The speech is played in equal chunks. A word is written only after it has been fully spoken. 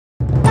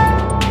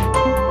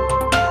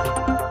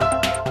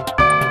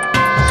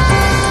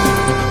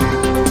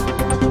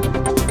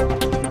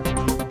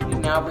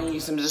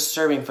some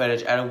disturbing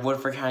footage out of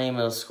Woodford County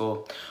Middle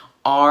School.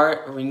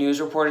 Our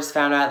news reporters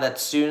found out that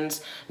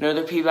students know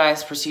their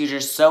PBIS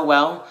procedures so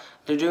well,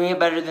 they're doing it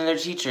better than their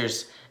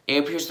teachers.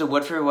 It appears the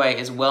Woodford way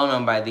is well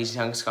known by these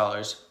young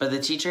scholars, but the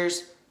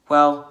teachers,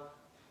 well,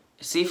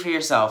 see for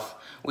yourself.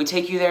 We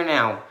take you there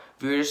now.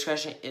 Viewer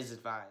discretion is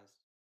advised.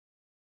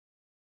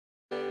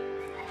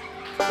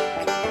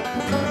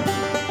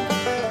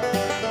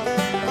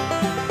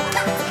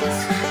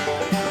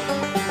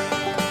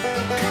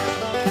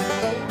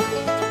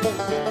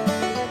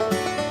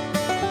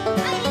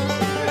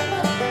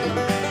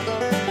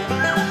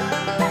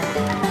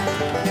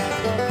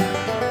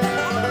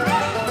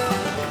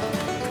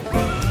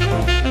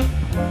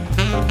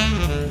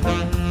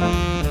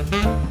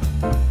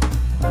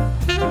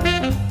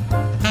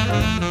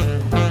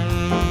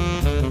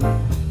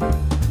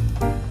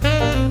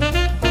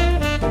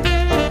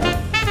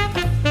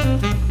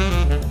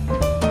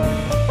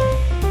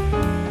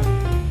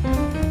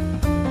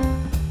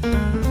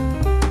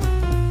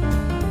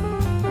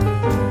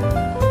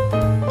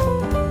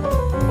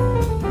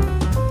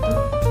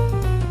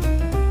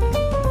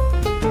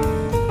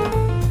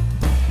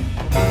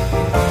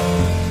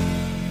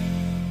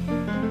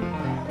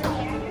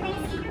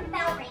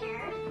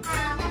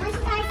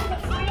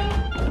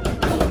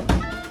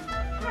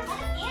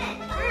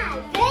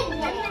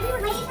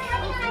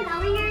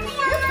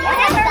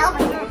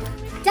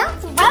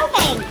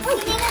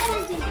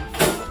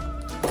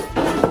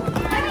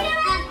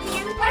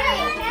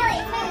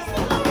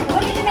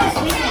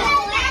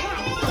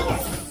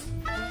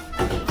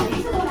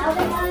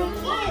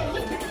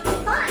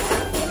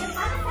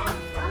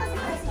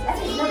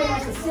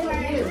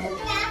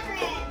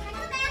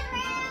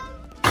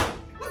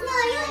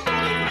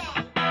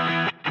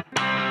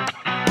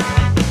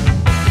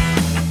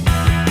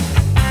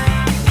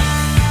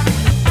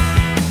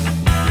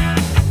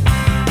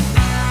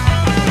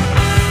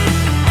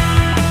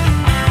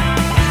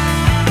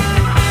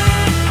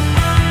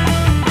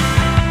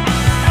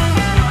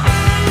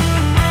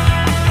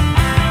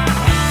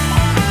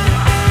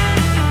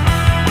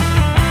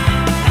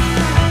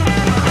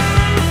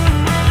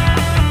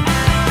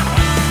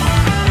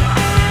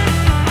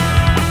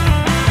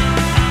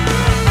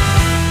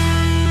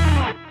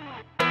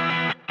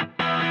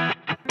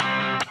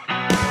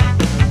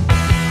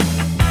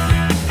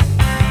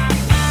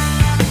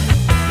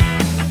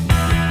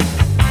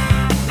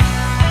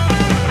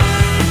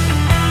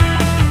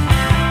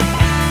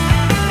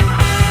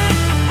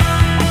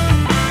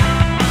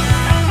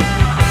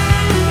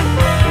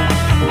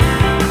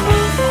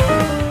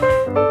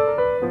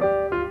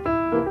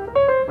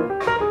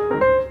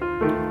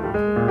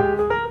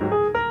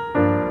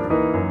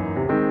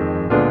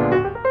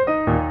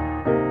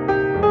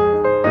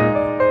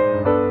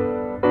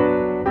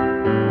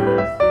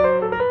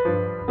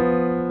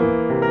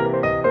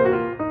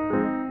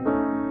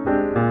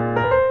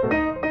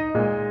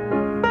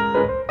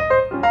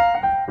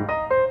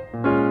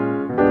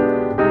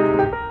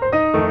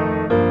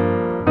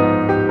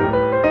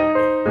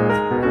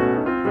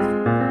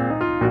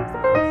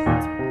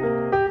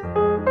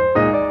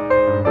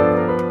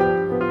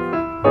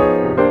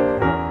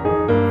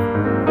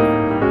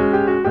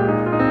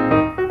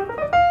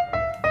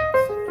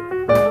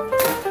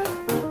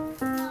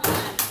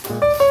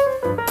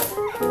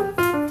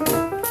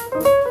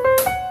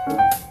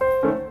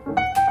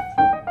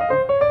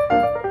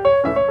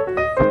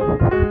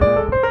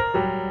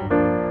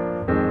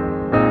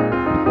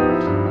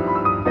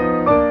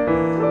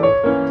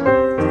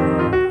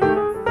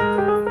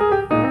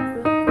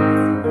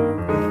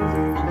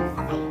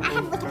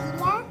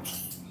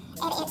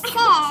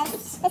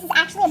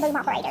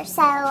 Operator,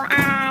 so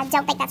I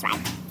don't think that's right.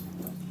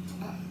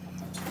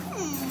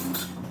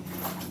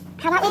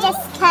 How about we just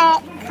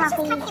cut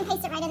copy and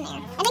paste it right in there?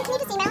 And then can you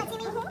just email it to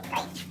me?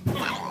 Great.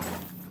 Fabulous.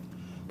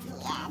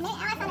 Yeah, no,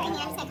 I found it in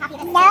here. I'm just going to copy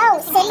this. No,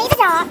 send me the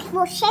doc,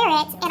 we'll share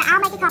it, and I'll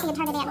make a copy and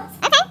turn it in.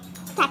 Okay.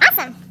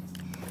 Awesome.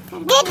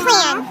 Good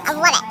plan. I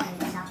love it.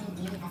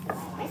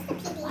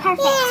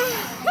 Perfect.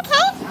 Yeah,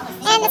 okay.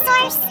 And the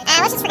source,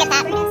 let's just forget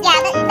that.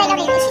 Yeah, they don't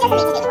need it. She doesn't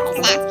need to do the course.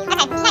 No.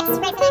 Okay, next.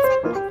 Ready for the next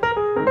one?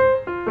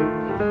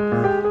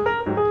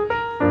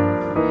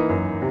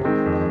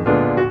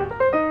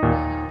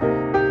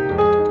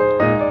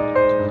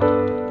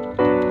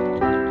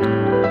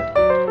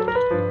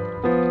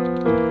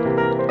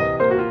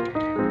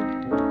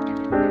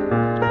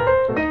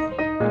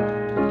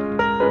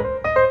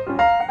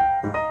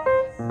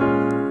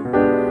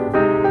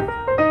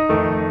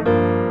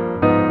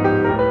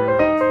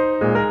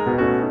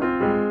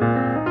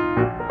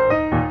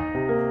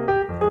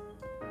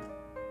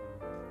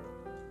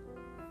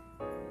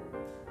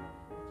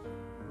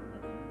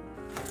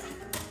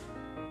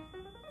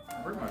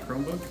 Where's my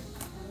Chromebook?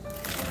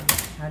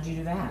 How'd you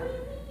do that?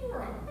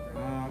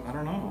 I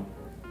don't know.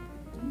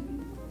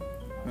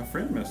 My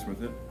friend messed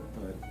with it,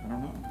 but I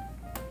don't know.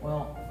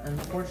 Well,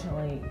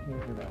 unfortunately,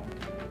 here's the bill.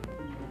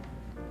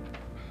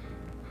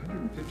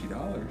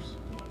 $150?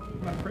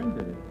 My friend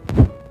did it.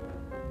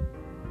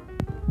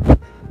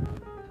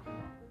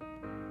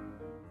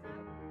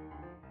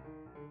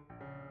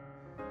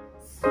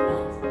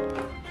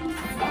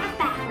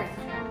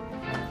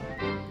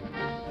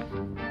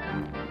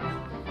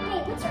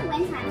 What's your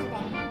win time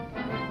today?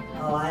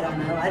 Oh, I don't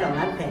know.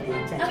 I'm paying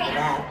any attention to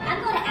that.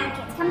 I'm going to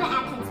Atkins. Come to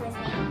Atkins with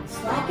me.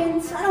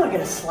 Slackens? I don't want to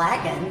go to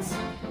Slackens.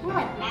 More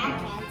like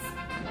Atkins.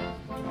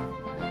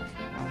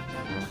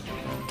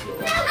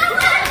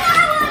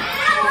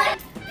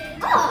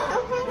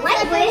 Oh,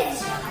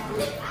 language.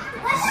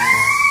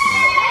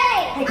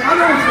 Hey, can I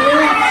go in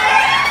too?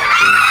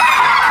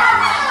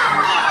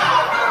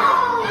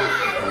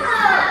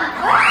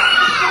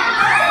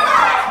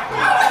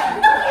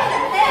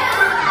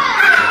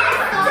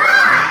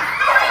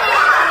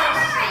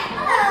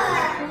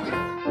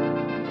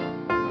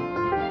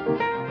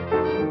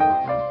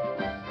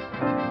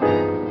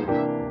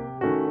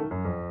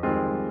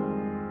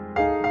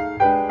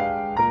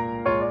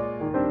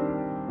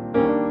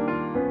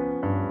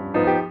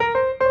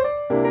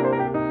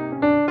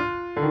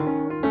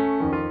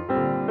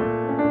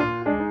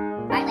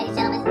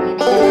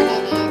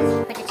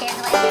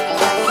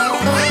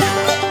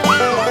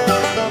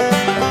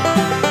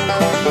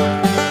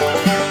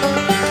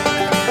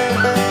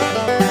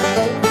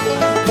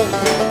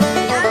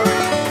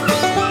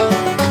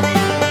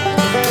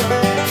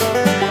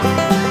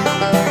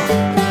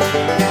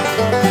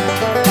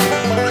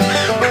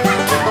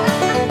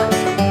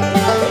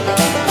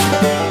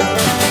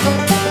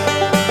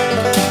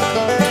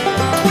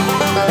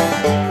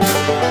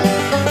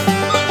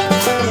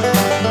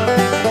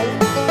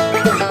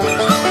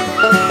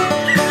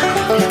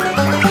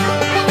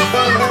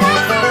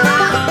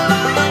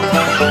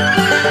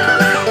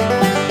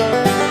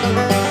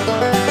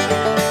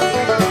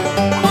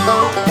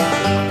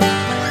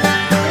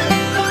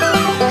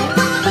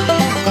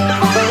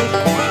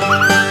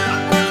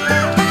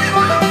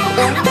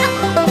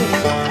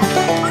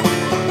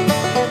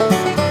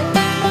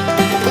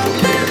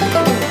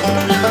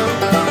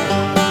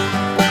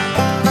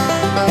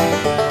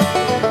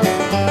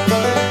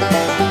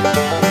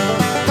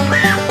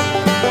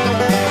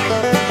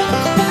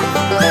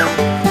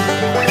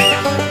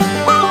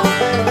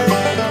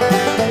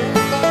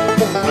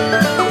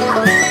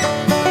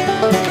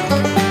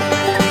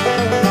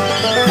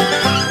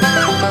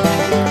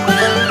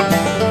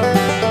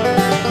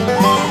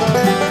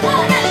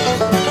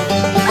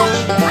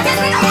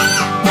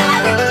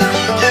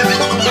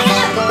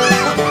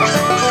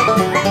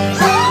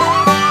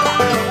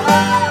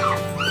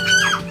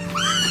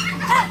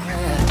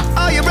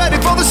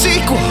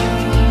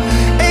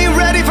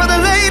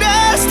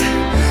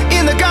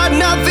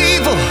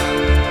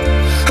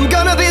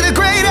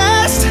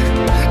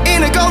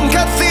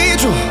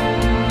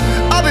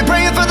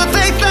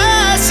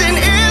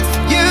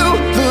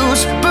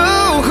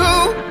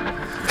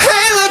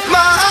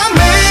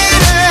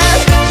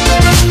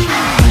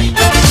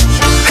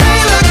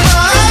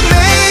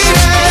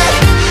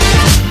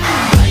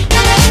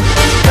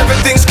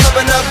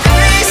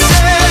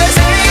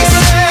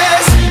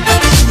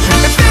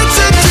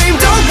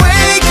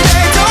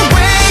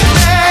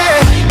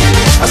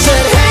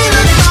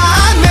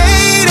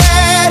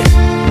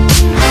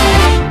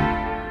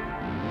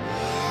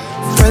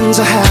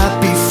 Are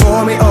happy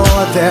for me,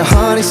 or they're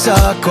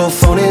honeysuckle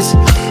phonies.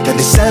 Then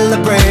they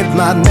celebrate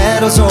my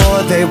medals,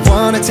 or they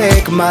wanna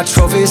take my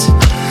trophies.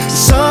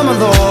 Some are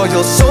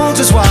loyal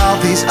soldiers, while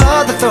these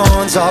other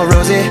thorns are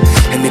rosy.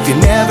 And if you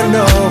never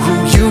know who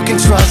you can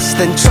trust,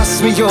 then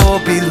trust me, you'll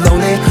be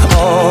lonely.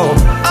 Oh,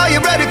 are you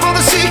ready for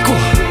the sequel?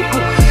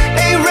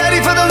 Ain't ready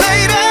for the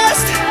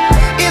latest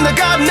in the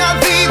garden of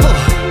evil.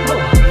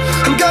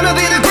 I'm gonna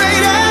be the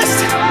greatest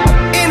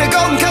in a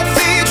golden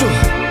cathedral.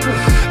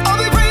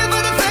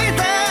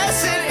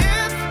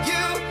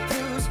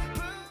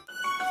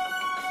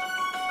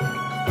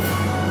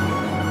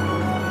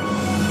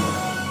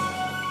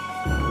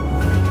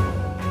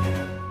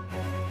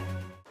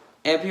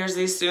 It appears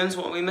these students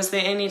won't be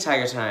missing any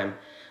Tiger Time.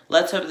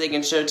 Let's hope they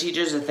can show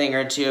teachers a thing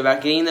or two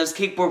about getting those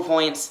kickboard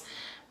points.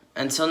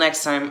 Until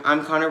next time,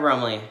 I'm Connor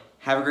Brumley.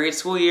 Have a great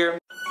school year.